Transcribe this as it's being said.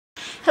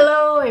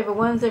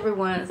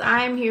everyone's.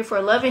 I am here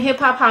for Love and Hip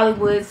Hop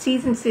Hollywood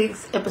Season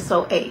 6,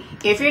 Episode 8.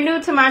 If you're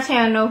new to my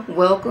channel,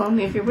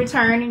 welcome. If you're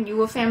returning,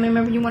 you a family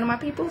member, you one of my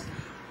peoples,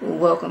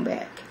 welcome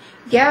back.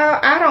 Y'all,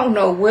 I don't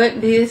know what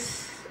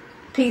this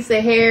piece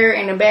of hair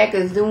in the back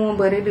is doing,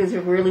 but it is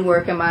really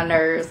working my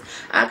nerves.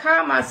 I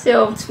caught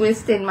myself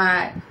twisting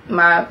my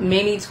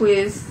mini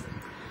twist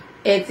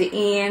at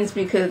the ends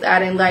because I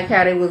didn't like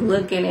how they was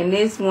looking, and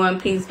this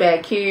one piece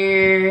back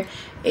here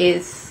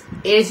is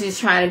just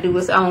trying to do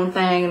its own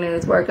thing, and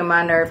it's working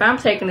my nerve. I'm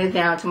taking this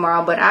down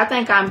tomorrow, but I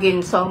think I'm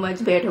getting so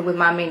much better with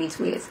my mini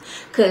twist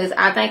because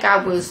I think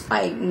I was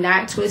like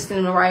not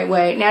twisting the right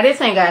way. Now this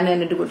ain't got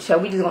nothing to do with the show.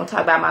 We just gonna talk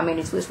about my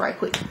mini twist right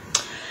quick.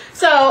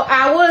 So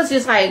I was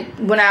just like,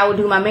 when I would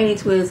do my mini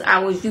twist, I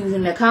was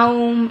using the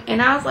comb,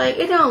 and I was like,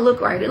 it don't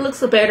look right. It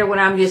looks better when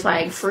I'm just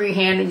like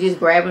free-handed, just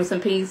grabbing some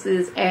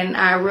pieces. And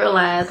I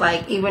realized,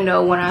 like, even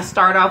though when I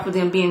start off with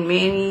them being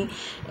mini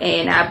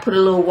and I put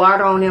a little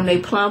water on them, they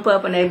plump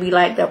up and they be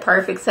like the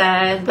perfect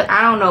size. But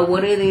I don't know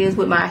what it is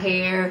with my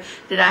hair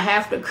that I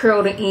have to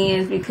curl the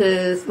ends,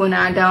 because when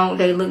I don't,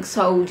 they look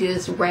so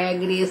just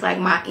raggedy. It's like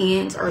my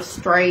ends are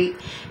straight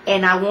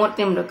and I want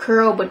them to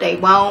curl, but they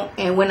won't.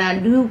 And when I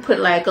do put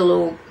like a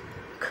little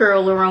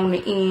curler on the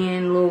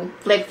end, little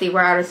flexi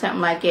rod or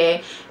something like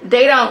that,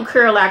 they don't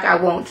curl like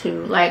I want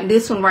to. Like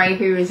this one right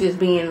here is just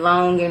being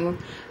long, and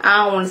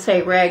I don't want to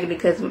say raggedy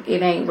because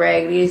it ain't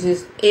raggedy. It's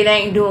just, it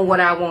ain't doing what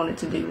I want it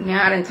to do.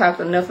 Now I didn't talk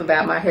enough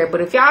about my hair,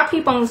 but if y'all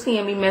keep on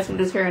seeing me mess with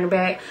this hair in the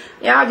back,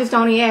 y'all just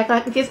don't even act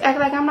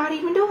like I'm not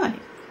even doing it.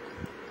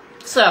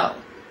 So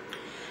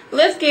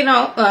let's get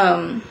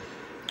on.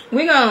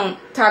 We're going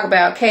to talk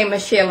about K.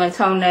 Michelle and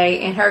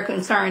Tonay and her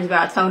concerns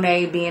about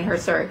Tonay being her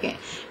surrogate.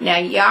 Now,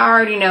 y'all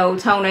already know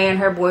Tonay and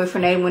her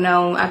boyfriend, they went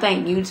on, I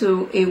think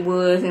YouTube it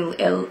was, and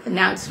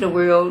announced to the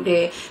world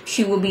that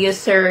she would be a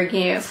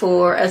surrogate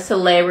for a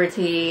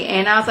celebrity.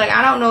 And I was like,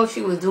 I don't know if she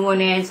was doing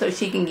that so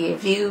she can get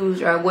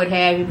views or what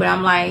have you, but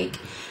I'm like,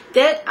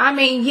 that, I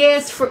mean,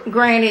 yes,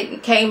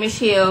 granted, K.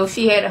 Michelle,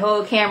 she had a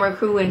whole camera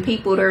crew and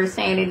people that are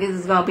saying that this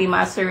is going to be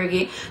my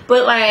surrogate.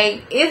 But,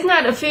 like, it's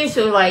not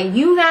official. Like,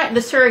 you not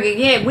the surrogate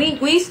yet.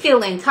 We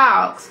still in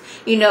talks.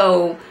 You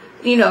know,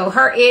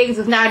 her eggs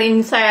is not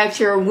inside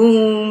your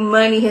womb.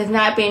 Money has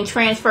not been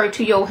transferred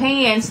to your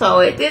hand. So,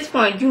 at this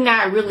point, you're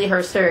not really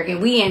her surrogate.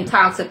 We in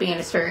talks of being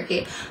a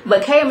surrogate.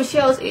 But K.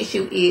 Michelle's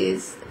issue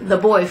is the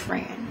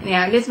boyfriend.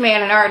 Now, this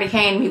man had already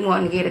came to me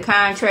wanting to get a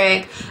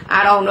contract.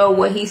 I don't know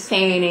what he's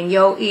saying in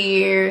your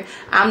ear.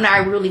 I'm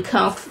not really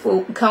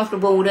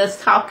comfortable with us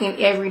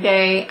talking every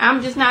day.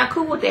 I'm just not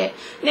cool with that.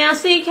 Now,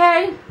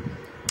 CK,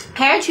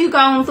 had you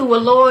gone through a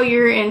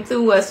lawyer and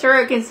through a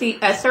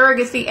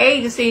surrogacy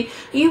agency,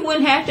 you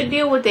wouldn't have to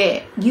deal with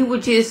that. You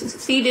would just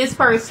see this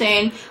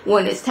person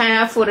when it's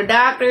time for the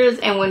doctors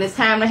and when it's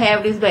time to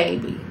have this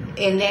baby.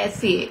 And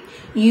that's it.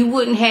 You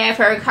wouldn't have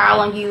her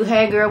calling you,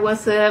 hey girl,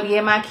 what's up? Yeah,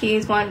 my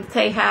kids wanted to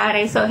say hi.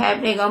 They so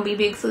happy they're going to be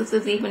big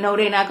sisters, even though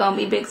they're not going to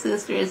be big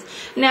sisters.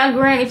 Now,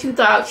 granted, you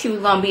thought she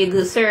was going to be a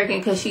good surrogate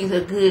because she's a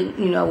good,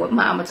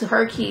 mama to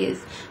her kids.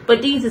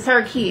 But these is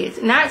her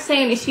kids. Not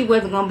saying that she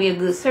wasn't going to be a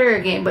good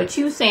surrogate, but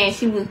you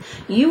saying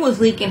you was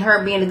leaking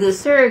her being a good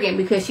surrogate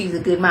because she's a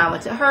good mama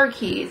to her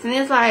kids. And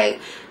it's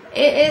like,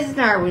 it's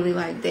not really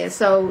like that.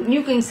 So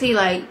you can see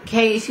like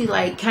Kay, she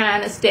like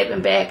kind of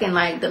stepping back, and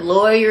like the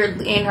lawyer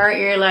in her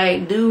ear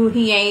like, dude,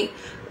 he ain't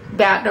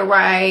about the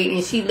right.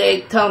 And she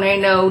let Tonay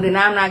know that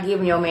I'm not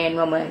giving your man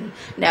no money.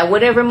 Now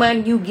whatever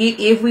money you get,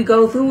 if we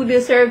go through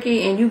this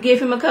circuit and you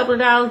give him a couple of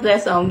dollars,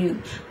 that's on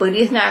you, but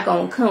it's not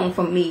gonna come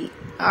from me.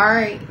 All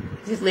right,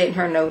 just letting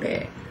her know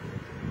that.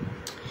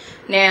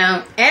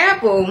 Now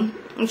Apple,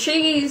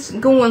 she's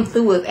going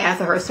through it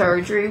after her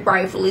surgery,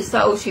 rightfully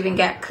so. She done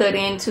got cut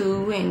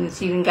into, and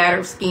she done got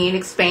her skin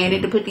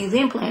expanded to put these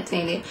implants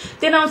in it.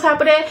 Then on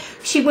top of that,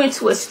 she went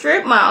to a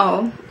strip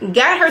mall,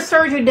 got her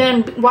surgery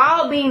done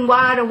while being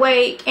wide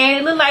awake, and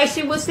it looked like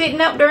she was sitting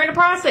up during the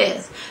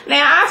process.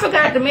 Now, I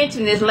forgot to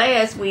mention this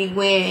last week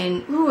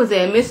when, who was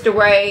that, Mr.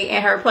 Ray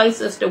and her play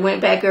sister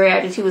went back there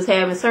after she was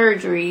having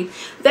surgery.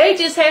 They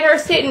just had her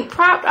sitting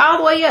propped all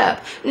the way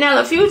up. Now,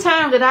 a few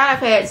times that I've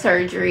had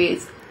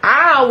surgeries,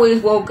 I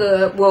always woke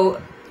up,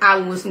 well, I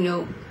was,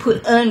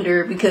 put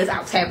under because I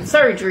was having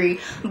surgery.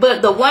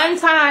 But the one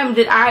time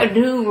that I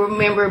do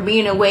remember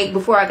being awake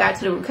before I got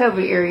to the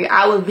recovery area,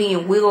 I was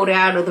being wheeled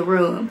out of the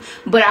room.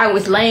 But I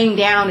was laying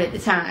down at the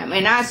time.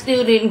 And I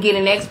still didn't get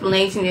an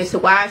explanation as to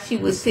why she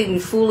was sitting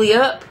fully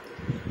up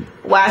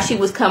while she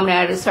was coming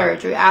out of the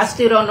surgery. I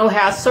still don't know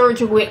how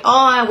surgery went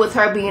on with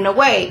her being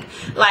awake.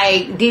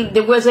 Like,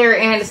 was there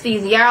an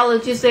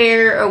anesthesiologist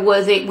there, or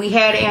was it we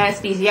had an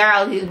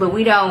anesthesiologist, but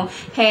we don't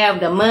have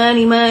the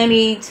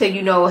money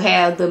to,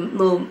 have the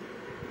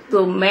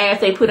little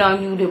mask they put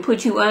on you to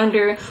put you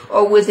under?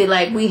 Or was it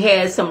like we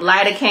had some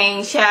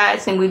lidocaine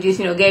shots and we just,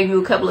 gave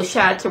you a couple of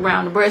shots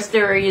around the breast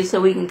area so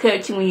we can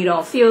cut you when you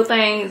don't feel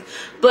things?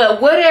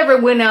 But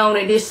whatever went on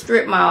at this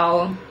strip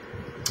mall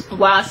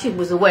while she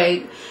was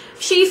awake,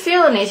 she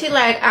feeling it. She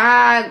like,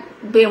 I've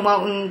been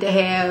wanting to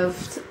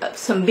have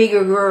some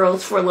bigger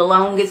girls for the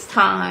longest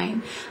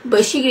time,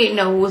 but she didn't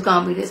know it was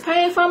gonna be this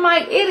painful. I'm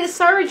like, it is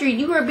surgery.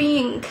 You are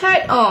being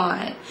cut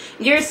on.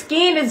 Your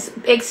skin is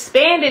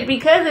expanded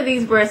because of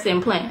these breast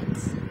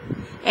implants.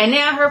 And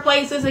now her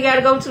plate sister got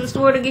to go to the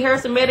store to get her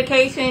some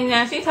medication.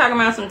 Now she's talking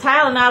about some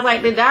Tylenol. I was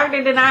like, the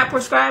doctor did not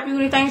prescribe you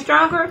anything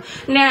stronger.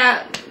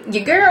 Now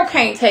your girl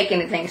can't take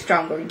anything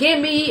stronger.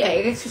 Give me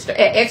an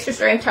extra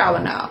strength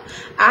Tylenol.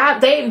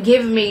 They've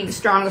given me the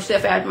stronger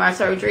stuff after my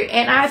surgery,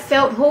 and I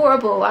felt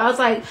horrible. I was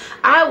like,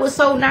 I was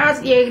so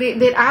nauseated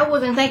that I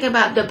wasn't thinking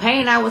about the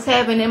pain I was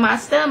having in my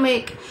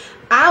stomach.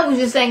 I was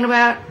just thinking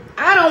about,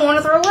 I don't want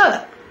to throw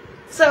up.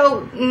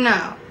 So,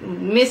 no,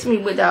 miss me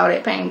with all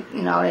that pain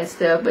and all that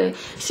stuff. But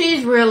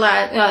she's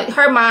realized,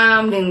 her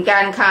mom then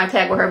got in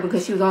contact with her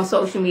because she was on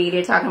social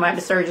media talking about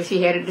the surgery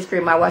she had to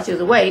scream out while she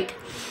was awake.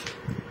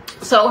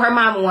 So her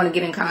mama want to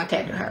get in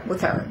contact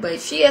with her. But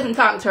she hasn't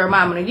talked to her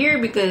mama in a year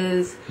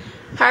because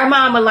her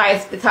mama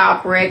likes to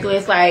talk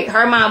reckless. Like,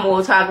 her mama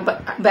will talk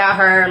about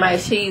her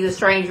like she's a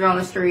stranger on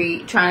the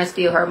street trying to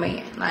steal her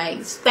man.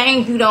 Like,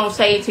 things you don't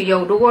say to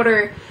your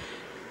daughter,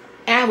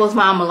 Apple's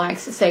mama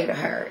likes to say to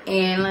her.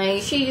 And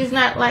like, she just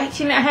not like,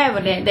 she not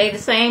having that. They the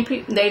same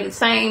people, they the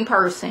same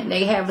person.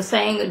 They have the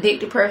same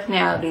addictive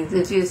personalities.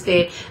 It's just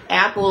that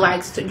Apple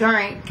likes to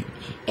drink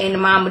and the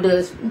mama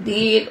does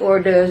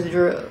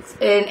drugs.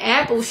 And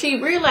Apple, she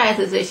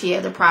realizes that she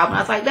has a problem.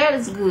 I was like, that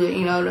is good.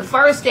 You know, the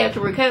first step to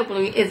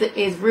recovery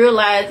is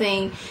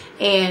realizing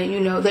and,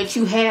 you know, that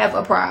you have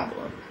a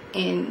problem.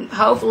 And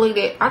hopefully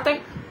that, I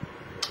think,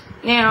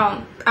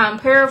 now I'm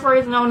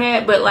paraphrasing on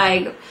that, but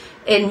like,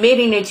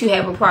 admitting that you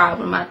have a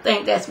problem, I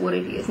think that's what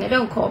it is. Now,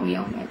 don't quote me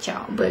on that,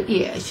 y'all. But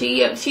yeah,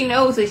 she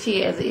knows that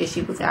she has an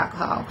issue with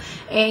alcohol,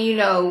 and you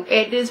know,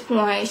 at this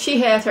point,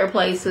 she has her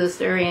play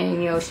sister,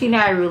 and you know, she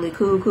not really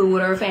cool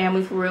with her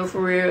family for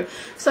real.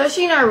 So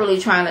she not really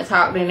trying to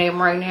talk to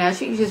them right now.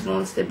 She just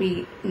wants to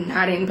be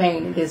not in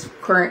pain in this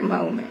current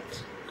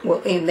moment. Well,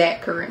 in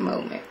that current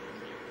moment.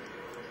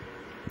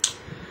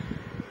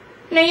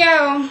 Now,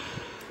 y'all,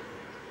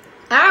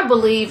 I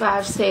believe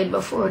I've said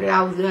before that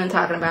I was done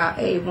talking about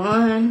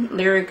A1,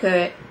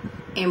 Lyrica,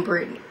 and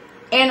Brittany.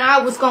 And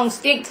I was going to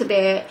stick to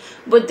that.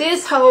 But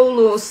this whole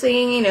little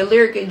scene at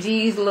Lyrica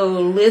G's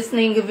little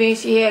listening event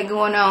she had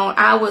going on,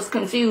 I was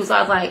confused.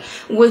 I was like,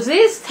 was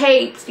this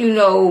taped, you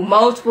know,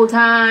 multiple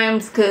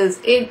times? Because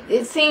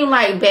it seemed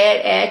like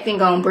bad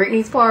acting on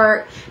Brittany's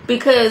part.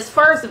 Because,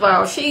 first of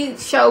all, she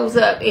shows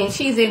up and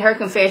she's in her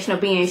confession of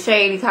being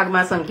shady, talking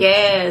about some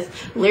gas.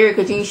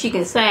 Lyrica G, she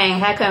can sing.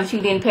 How come she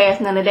didn't pass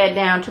none of that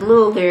down to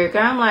Lil Lyrica?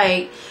 I'm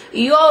like,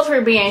 you all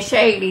her being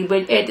shady,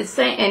 but at the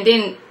same, and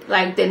then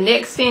like the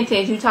next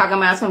sentence, you talking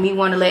about something, you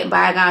want to let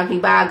bygones be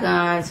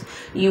bygones.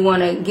 You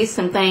want to get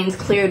some things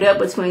cleared up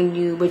between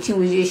you, but you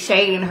was just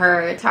shading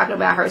her, talking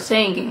about her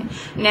singing.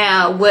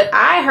 Now, what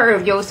I heard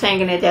of your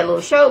singing at that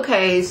little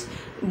showcase,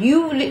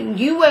 you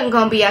wasn't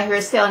going to be out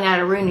here selling out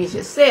arenas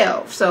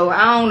yourself. So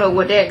I don't know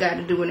what that got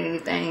to do with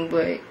anything,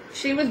 but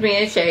she was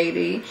being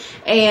shady.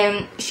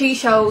 And she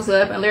shows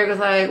up and Lyrica's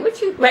like,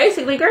 what you,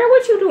 basically, girl,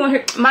 what you doing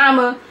here?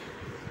 Mama,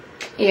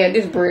 yeah,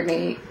 this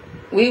Brittany.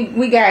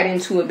 We got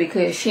into it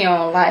because she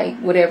don't like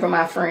whatever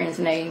my friend's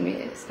name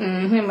is.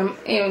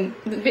 And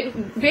Big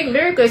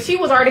Lyrica, she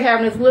was already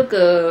having this look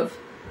of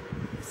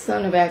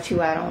something about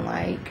you I don't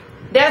like.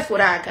 That's what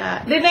I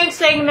got. The next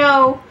thing you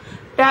know,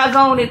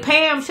 doggone it,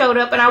 Pam showed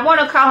up, and I want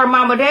to call her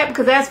Mama that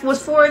because that's what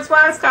Forest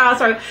Rocks calls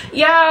her.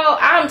 Y'all,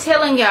 I'm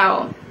telling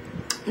y'all,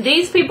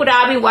 these people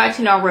that I be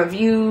watching on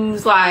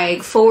reviews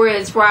like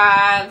Forest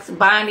Rocks,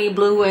 Bonnie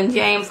Blue, and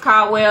James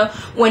Caldwell,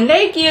 when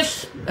they give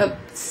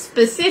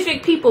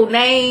specific people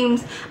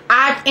names,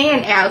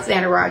 and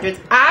Alexander Rogers,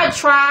 I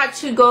try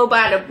to go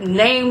by the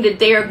name that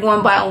they're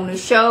going by on the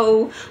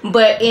show,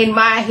 but in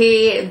my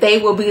head, they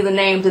will be the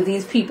names that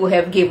these people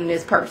have given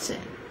this person.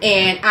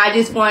 And I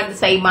just wanted to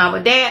say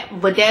Mama that,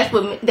 but that's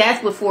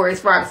what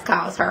Forest Rocks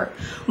calls her.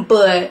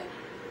 But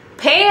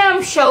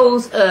Pam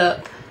shows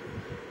up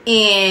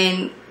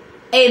and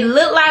it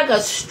looked like a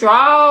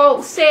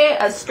straw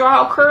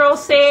curl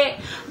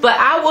set, but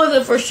I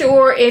wasn't for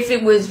sure if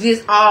it was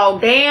just all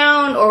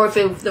down or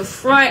if the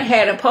front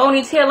had a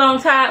ponytail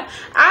on top.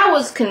 I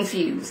was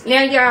confused.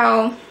 Now,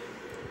 y'all,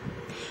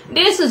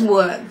 this is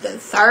what, the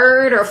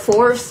 3rd or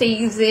 4th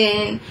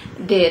season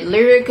that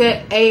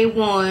Lyrica,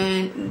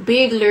 A1,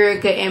 Big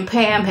Lyrica, and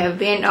Pam have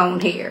been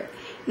on here.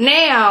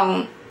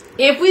 Now,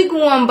 if we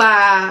going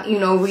by, you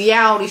know,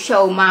 reality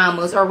show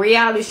mamas or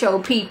reality show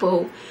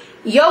people,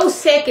 your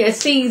second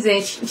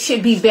season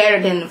should be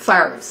better than the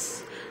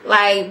first.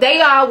 Like, they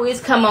always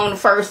come on the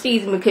first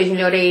season because, you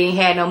know, they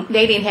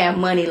didn't have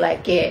money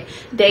like that.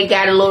 They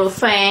got a little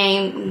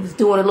fame, was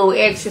doing a little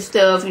extra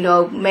stuff, you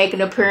know,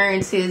 making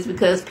appearances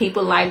because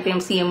people like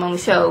them, see them on the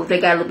shows. They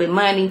got a little bit of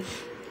money.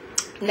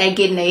 They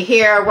getting their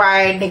hair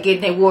right. They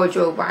getting their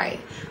wardrobe right.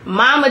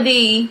 Mama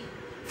D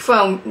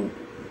from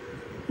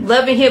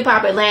Love and Hip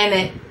Hop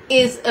Atlanta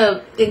is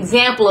a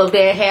example of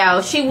that,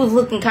 how she was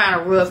looking kind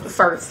of rough the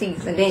first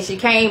season. Then she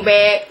came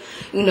back,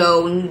 you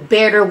know, in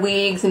better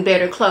wigs and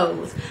better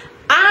clothes.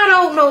 I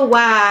don't know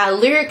why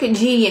Lyrica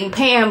G and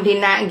Pam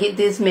did not get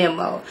this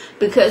memo.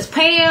 Because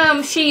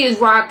Pam, she is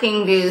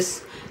rocking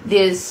this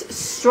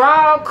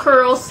straw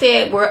curl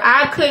set where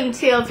I couldn't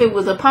tell if it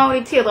was a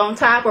ponytail on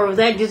top or was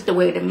that just the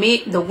way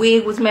the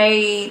wig was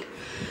made.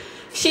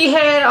 She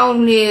had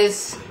on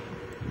this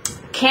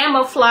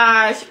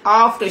camouflage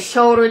off the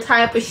shoulder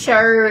type of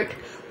shirt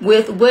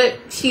with what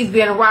she's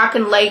been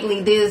rocking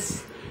lately,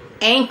 this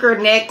anchor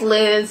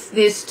necklace,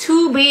 this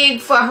too big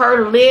for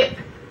her lip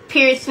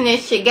piercing that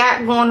she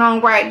got going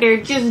on right there,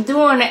 just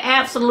doing the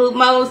absolute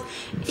most.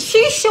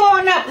 She's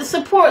showing up to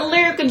support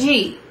Lyrica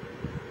G.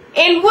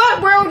 In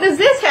what world does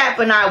this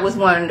happen, I was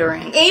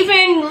wondering.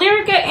 Even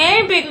Lyrica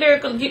and Big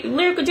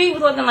Lyrica G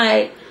was looking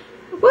like,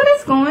 what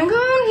is going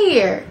on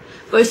here?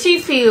 But she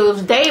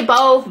feels they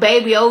both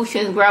Baby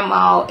Ocean's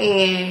grandma,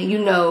 and, you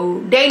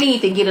know, they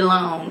need to get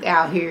along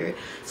out here.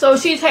 So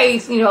she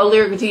takes, you know,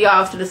 Lyrica G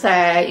off to the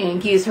side and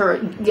gives her,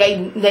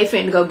 they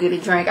finna go get a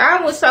drink.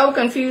 I was so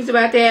confused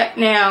about that.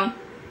 Now,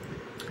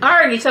 I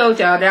already told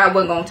y'all that I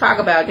wasn't going to talk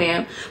about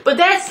them. But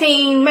that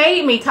scene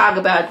made me talk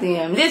about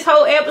them. This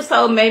whole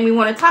episode made me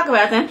want to talk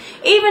about them,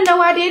 even though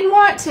I didn't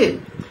want to.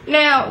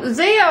 Now,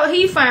 Zell,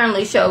 he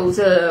finally shows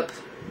up.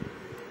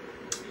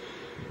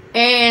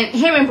 And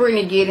him and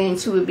Brittany get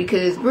into it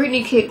because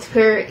Brittany kicked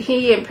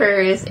he and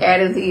Paris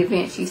out of the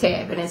event she's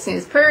having. And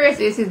since Paris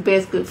is his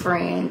best good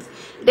friends,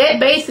 that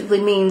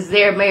basically means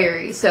they're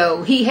married.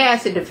 So he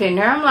has to defend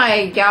her. I'm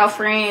like, y'all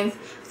friends,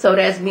 so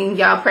that's mean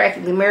y'all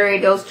practically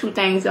married. Those two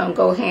things don't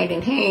go hand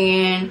in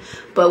hand.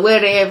 But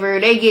whatever,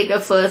 they get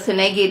the fuss and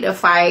they get the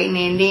fighting.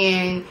 And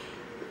then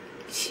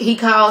he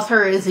calls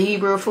her a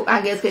zebra,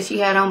 I guess because she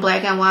had on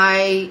black and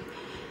white.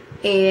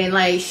 And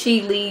like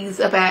she leaves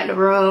up out the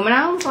room. And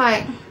I was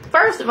like,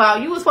 first of all,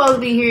 you were supposed to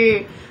be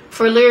here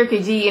for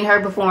Lyrica G and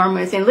her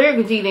performance. And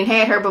Lyrica G didn't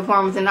had her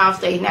performance and off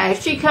stage. Now,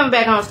 if she come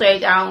back on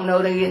stage, I don't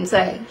know, they didn't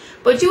say.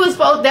 But you was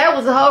supposed, that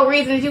was the whole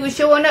reason that you was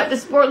showing up to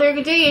support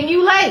Lyrica G, and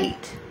you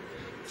late.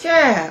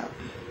 Child.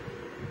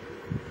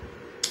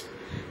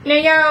 Now,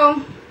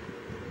 y'all,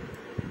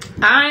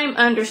 I'm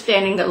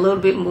understanding a little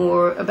bit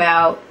more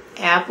about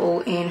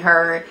Apple and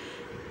her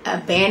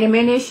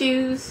abandonment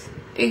issues.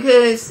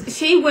 Because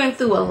she went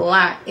through a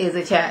lot as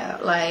a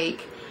child.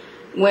 Like,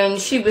 when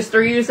she was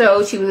 3 years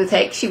old, she was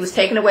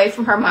taken away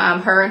from her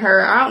mom.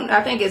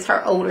 I think it's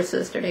her older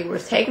sister. They were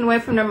taken away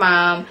from their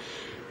mom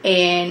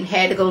and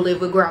had to go live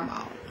with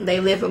grandma.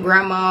 They lived with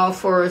grandma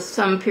for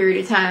some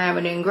period of time,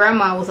 and then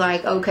grandma was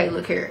like, okay,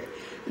 look here.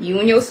 You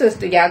and your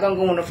sister, y'all gonna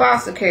go into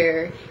foster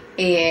care,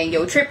 and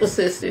your triplet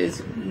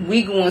sisters,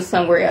 we going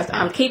somewhere else.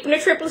 I'm keeping the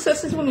triplet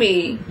sisters with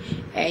me,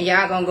 and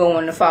y'all gonna go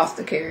into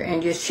foster care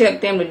and just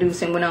chuck them to do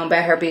something on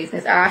about her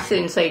business. I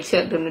shouldn't say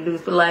chuck them to do,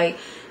 but like,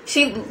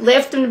 she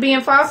left them to be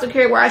in foster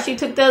care while she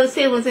took the other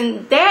siblings.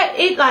 And that,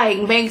 it like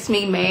makes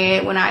me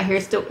mad when I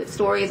hear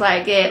stories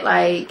like that.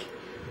 Like,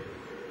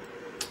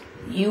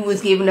 you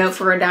was given up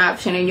for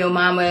adoption and your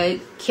mama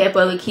kept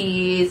other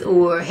kids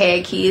or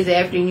had kids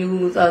after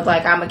you.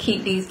 Like, I'm gonna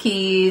keep these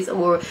kids.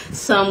 Or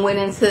some went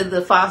into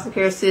the foster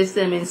care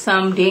system and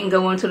some didn't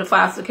go into the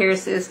foster care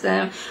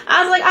system.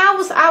 I was like,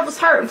 I was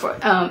hurting for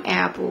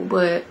Apple.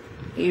 But,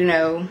 you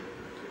know,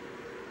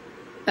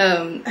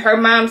 her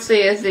mom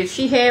says that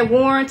she had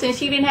warrants and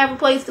she didn't have a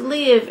place to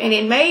live. And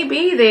it may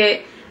be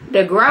that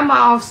the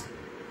grandma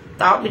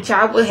thought the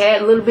child would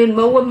have a little bit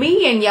more of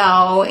me and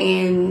y'all,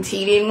 and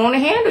she didn't want to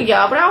handle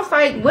y'all. But I was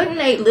like, wasn't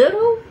they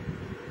little?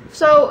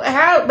 So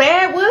how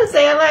bad was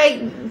that?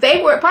 Like,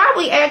 they were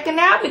probably acting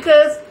out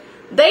because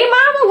they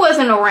mama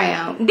wasn't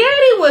around.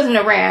 Daddy wasn't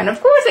around. Of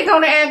course they're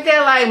going to act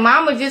out like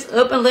mama just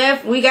up and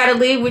left. We got to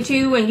live with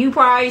you, and you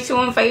probably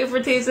showing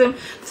favoritism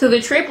to the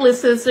triplet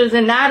sisters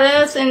and not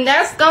us. And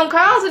that's going to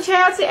cause a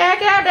child to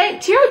act out. They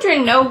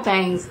children know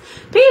things.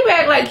 People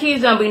act like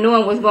kids don't be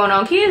knowing what's going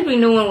on. Kids be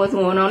knowing what's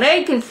going on.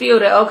 They can feel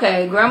that,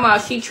 okay, grandma,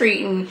 she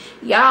treating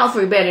y'all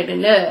for better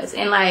than us.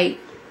 And like,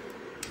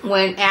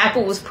 when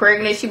Apple was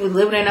pregnant, she was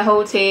living in a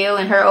hotel,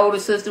 and her older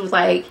sister was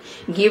like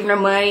giving her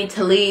money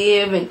to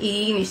live and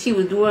eat, and she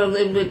was doing a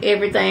little bit of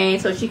everything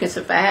so she could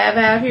survive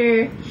out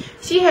here.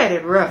 She had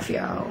it rough,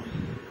 y'all.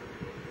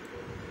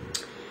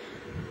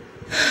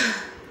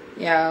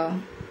 Y'all.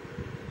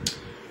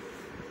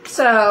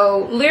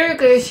 So,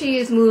 Lyrica, she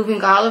is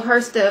moving all of her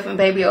stuff and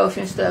Baby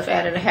Ocean stuff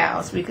out of the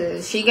house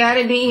because she got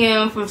a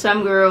DM from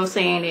some girl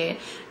saying that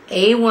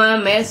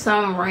A1 met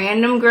some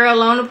random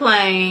girl on the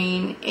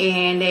plane,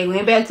 and they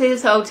went back to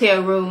his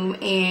hotel room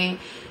and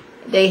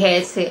they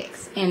had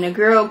sex. And the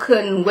girl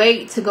couldn't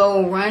wait to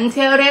go run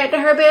tell that to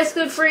her best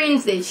good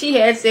friends that she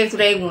had sex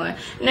with A1.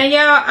 Now,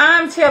 y'all,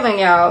 I'm telling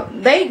y'all,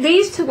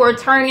 these two are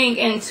turning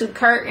into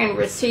Kurt and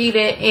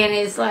Rashida, and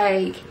it's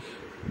like,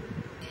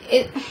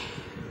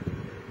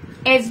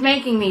 it's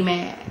making me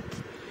mad.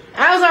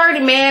 I was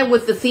already mad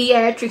with the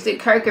theatrics that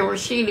Kirk and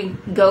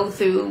Rashida go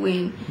through,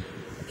 and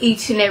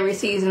each and every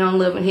season on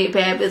Love and Hip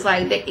Hop. It's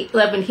like the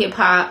Love and Hip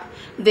Hop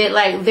that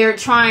like they're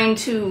trying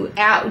to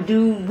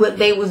outdo what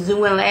they was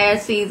doing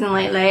last season.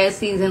 Like last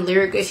season,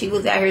 Lyrica, she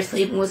was out here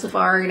sleeping with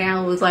Safari.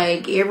 Now it was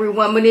like every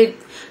woman that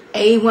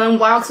A1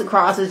 walks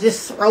across is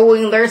just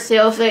throwing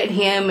themselves at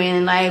him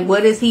and like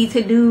what is he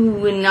to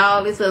do and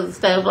all this other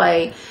stuff.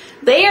 Like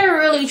they are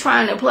really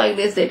trying to play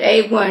this that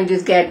A1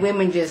 just got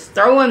women just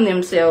throwing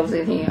themselves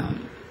at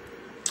him.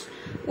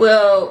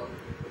 Well,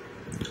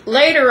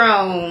 later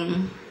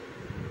on,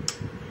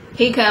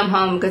 he come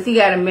home because he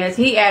got a mess.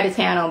 He out of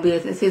town on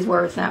business. His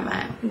words, not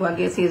mine. Well, I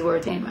guess his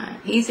words ain't mine.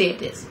 He said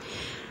this,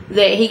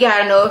 that he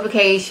got a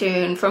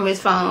notification from his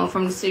phone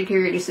from the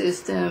security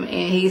system,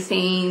 and he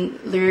seen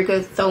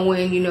Lyrica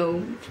throwing, you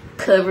know,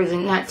 covers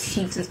and not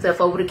sheets and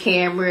stuff over the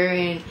camera,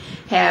 and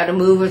how the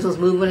movers was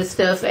moving the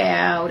stuff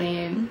out,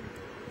 and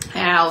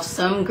how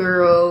some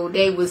girl,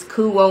 they was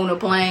cool on the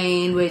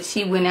plane, but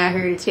she went out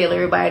here to tell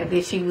everybody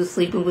that she was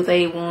sleeping with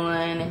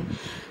A1 and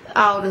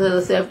all this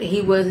other stuff, that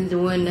he wasn't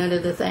doing none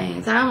of the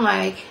things. I'm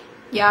like,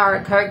 y'all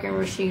are Kirk and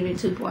Rashida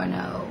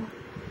 2.0.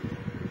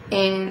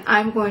 And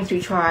I'm going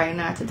to try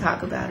not to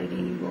talk about it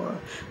anymore.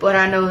 But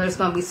I know there's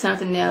going to be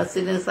something else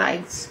that is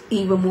like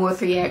even more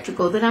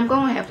theatrical that I'm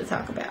going to have to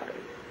talk about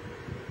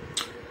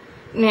it.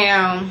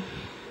 Now,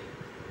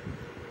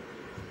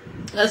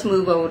 let's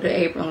move over to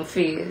April and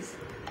Fizz.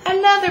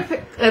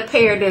 Another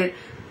pair that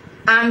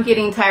I'm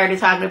getting tired of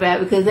talking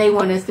about because they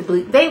want us to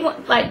believe, they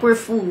want, like, we're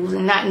fools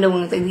and not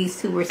knowing that these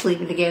two were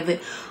sleeping together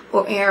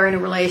or are in a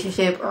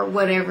relationship or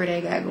whatever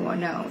they got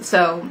going on.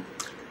 So,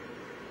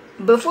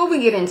 before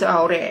we get into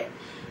all that,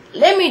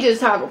 let me just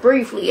talk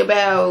briefly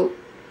about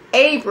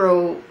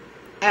April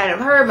out of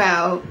her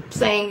mouth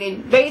saying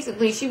that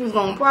basically she was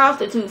going to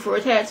prostitute for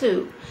a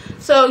tattoo.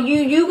 So,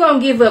 you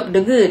going to give up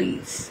the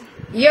goodies,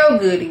 your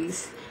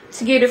goodies,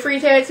 to get a free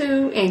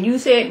tattoo, and you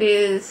said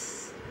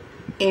this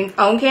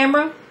on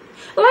camera?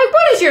 Like,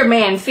 what is your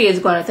man Fizz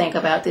going to think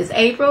about this,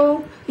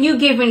 April? You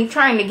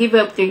trying to give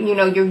up the, you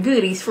know, your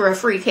goodies for a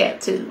free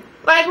tattoo.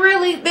 Like,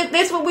 really?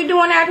 That's what we're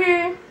doing out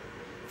here?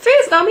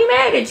 Fizz gonna be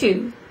mad at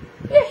you.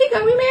 Yeah, he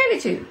gonna be mad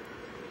at you.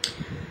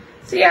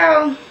 So,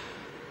 y'all,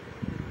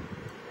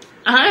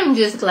 I'm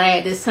just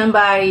glad that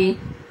somebody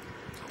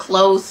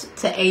close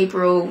to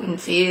April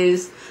and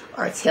Fizz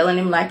are telling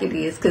him like it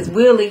is. Because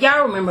Willie,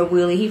 y'all remember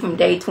Willie, he from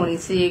Day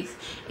 26,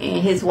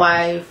 and his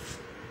wife,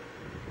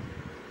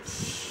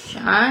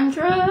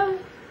 Chandra?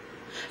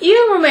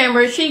 You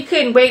remember she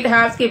couldn't wait to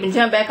hop, skip, and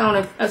jump back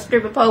on a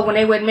stripper pole when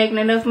they wasn't making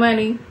enough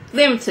money?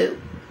 Them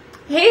two.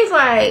 He's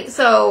like,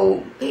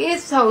 so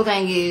his whole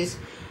thing is,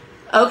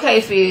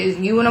 okay, Fizz,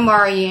 you and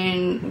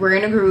Omarion, we're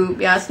in a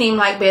group. Y'all seem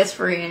like best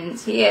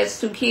friends. He has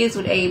 2 kids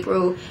with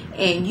April,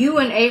 and you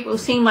and April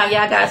seem like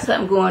y'all got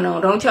something going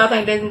on. Don't y'all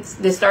think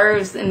that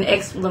deserves an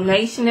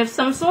explanation of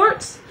some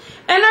sorts?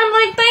 And I'm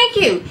like, thank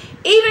you.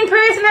 Even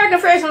Paris in her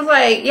confession was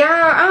like, y'all,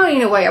 I don't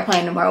even know why y'all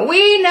playing tomorrow.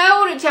 We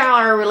know that y'all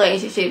are a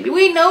relationship.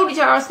 We know that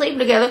y'all are sleeping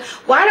together.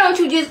 Why don't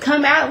you just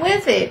come out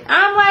with it?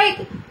 I'm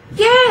like,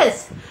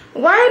 yes.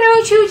 Why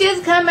don't you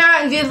just come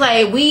out and just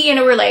like, we in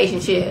a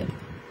relationship?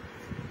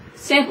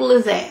 Simple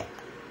as that.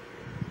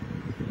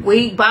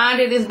 We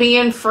bonded as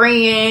being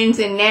friends,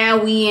 and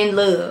now we in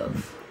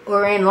love,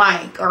 or in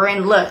like, or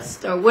in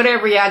lust, or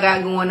whatever y'all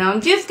got going on.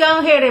 Just go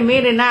ahead and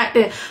admit it, not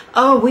that,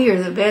 oh, we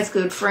are the best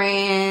good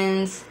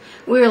friends.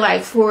 We're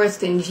like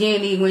Forrest and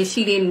Jenny when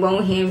she didn't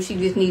want him. She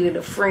just needed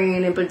a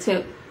friend and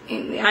pretend.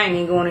 And I ain't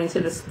even going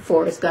into the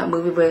Forrest Gump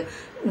movie, but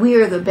we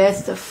are the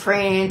best of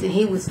friends, and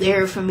he was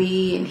there for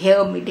me and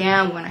held me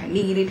down when I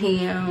needed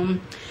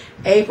him.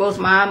 April's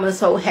mom was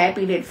so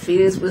happy that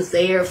Fizz was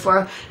there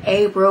for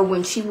April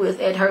when she was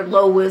at her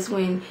lowest,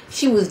 when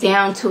she was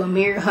down to a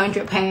mere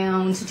 100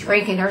 pounds,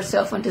 drinking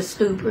herself into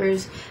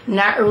stupors.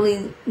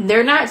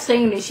 They're not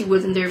saying that she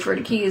wasn't there for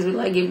the kids, but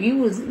like, if you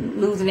was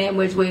losing that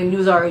much weight and you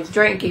was always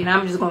drinking,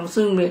 I'm just going to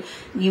assume that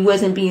you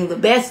wasn't being the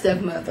best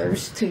of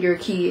mothers to your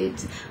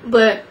kids.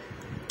 But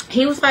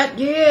he was like,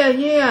 yeah,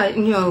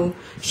 you know,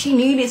 she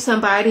needed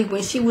somebody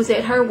when she was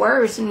at her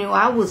worst. And, you know,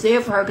 I was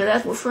there for her because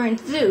that's what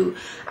friends do.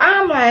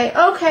 I'm like,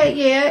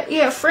 okay,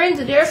 yeah, friends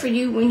are there for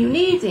you when you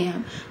need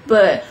them.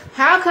 But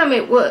how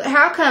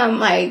come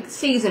like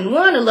season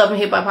 1 of Love and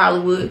Hip Hop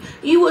Hollywood,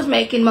 you was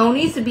making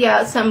Moniece to be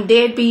out some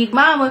deadbeat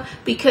mama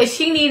because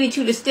she needed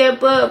you to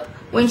step up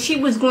when she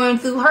was going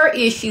through her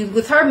issues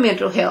with her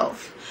mental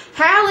health?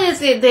 How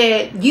is it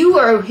that you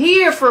are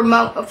here for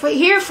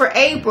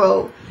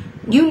April?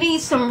 You need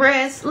some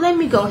rest? Let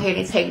me go ahead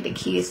and take the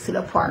kids to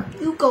the park.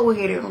 You go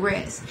ahead and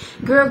rest.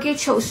 Girl,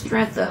 get your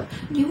strength up.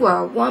 You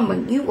are a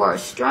woman. You are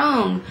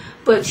strong.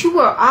 But you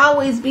are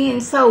always being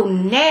so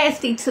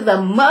nasty to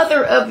the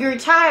mother of your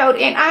child,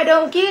 and I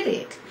don't get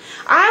it.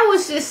 I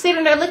was just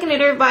sitting there looking at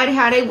everybody,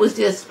 how they was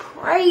just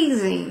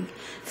praising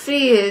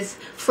Fizz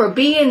for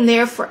being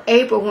there for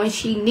April when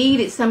she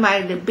needed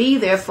somebody to be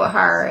there for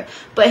her.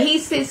 But he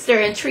sits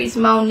there and treats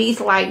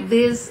Moniece like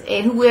this,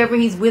 and whoever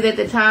he's with at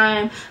the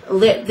time,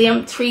 let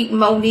them treat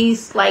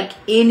Moniece like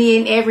any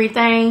and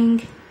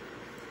everything.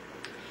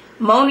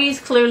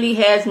 Moniece clearly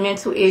has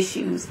mental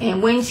issues.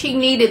 And when she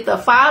needed the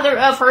father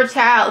of her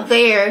child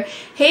there,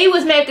 he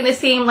was making it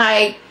seem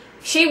like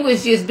she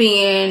was just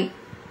being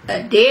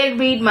a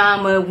deadbeat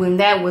mama when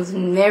that was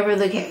never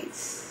the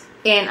case.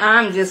 And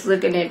I'm just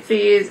looking at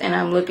Fizz and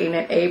I'm looking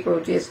at April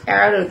just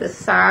out of the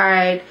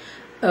side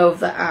of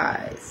the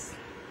eyes.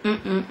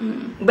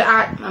 But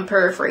I'm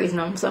paraphrasing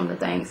on some of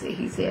the things that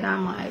he said.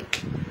 I'm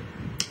like,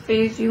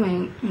 Fizz, you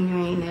ain't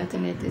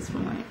nothing at this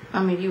point.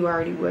 I mean, you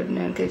already wasn't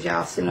nothing because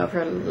y'all sitting up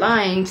here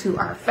lying to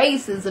our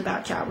faces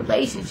about y'all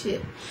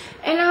relationship.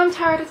 And I'm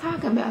tired of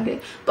talking about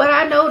it. But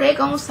I know they're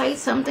going to say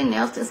something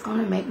else that's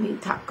going to make me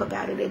talk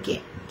about it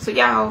again. So,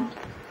 y'all,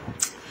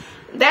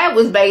 that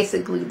was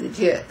basically the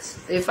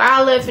gist. If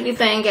I left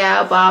anything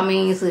out, by all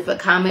means, leave a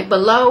comment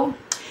below.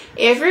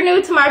 If you're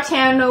new to my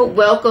channel,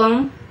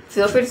 welcome.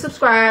 Feel free to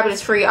subscribe.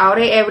 It's free all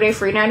day, every day,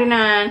 free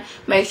 99.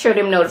 Make sure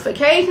them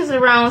notifications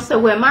are on so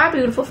when my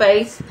beautiful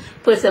face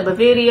puts up a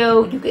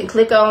video, you can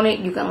click on it,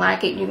 you can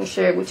like it, you can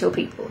share it with your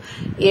people.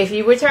 If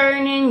you're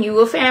returning, you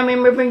a family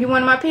member, and you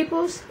one of my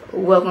peoples,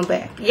 welcome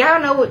back.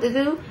 Y'all know what to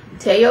do.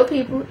 Tell your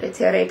people to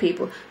tell their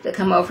people to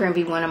come over and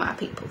be one of my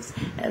peoples.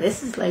 Now,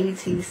 this is Lady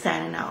T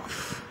signing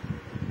off.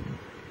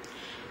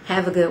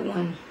 Have a good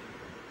one.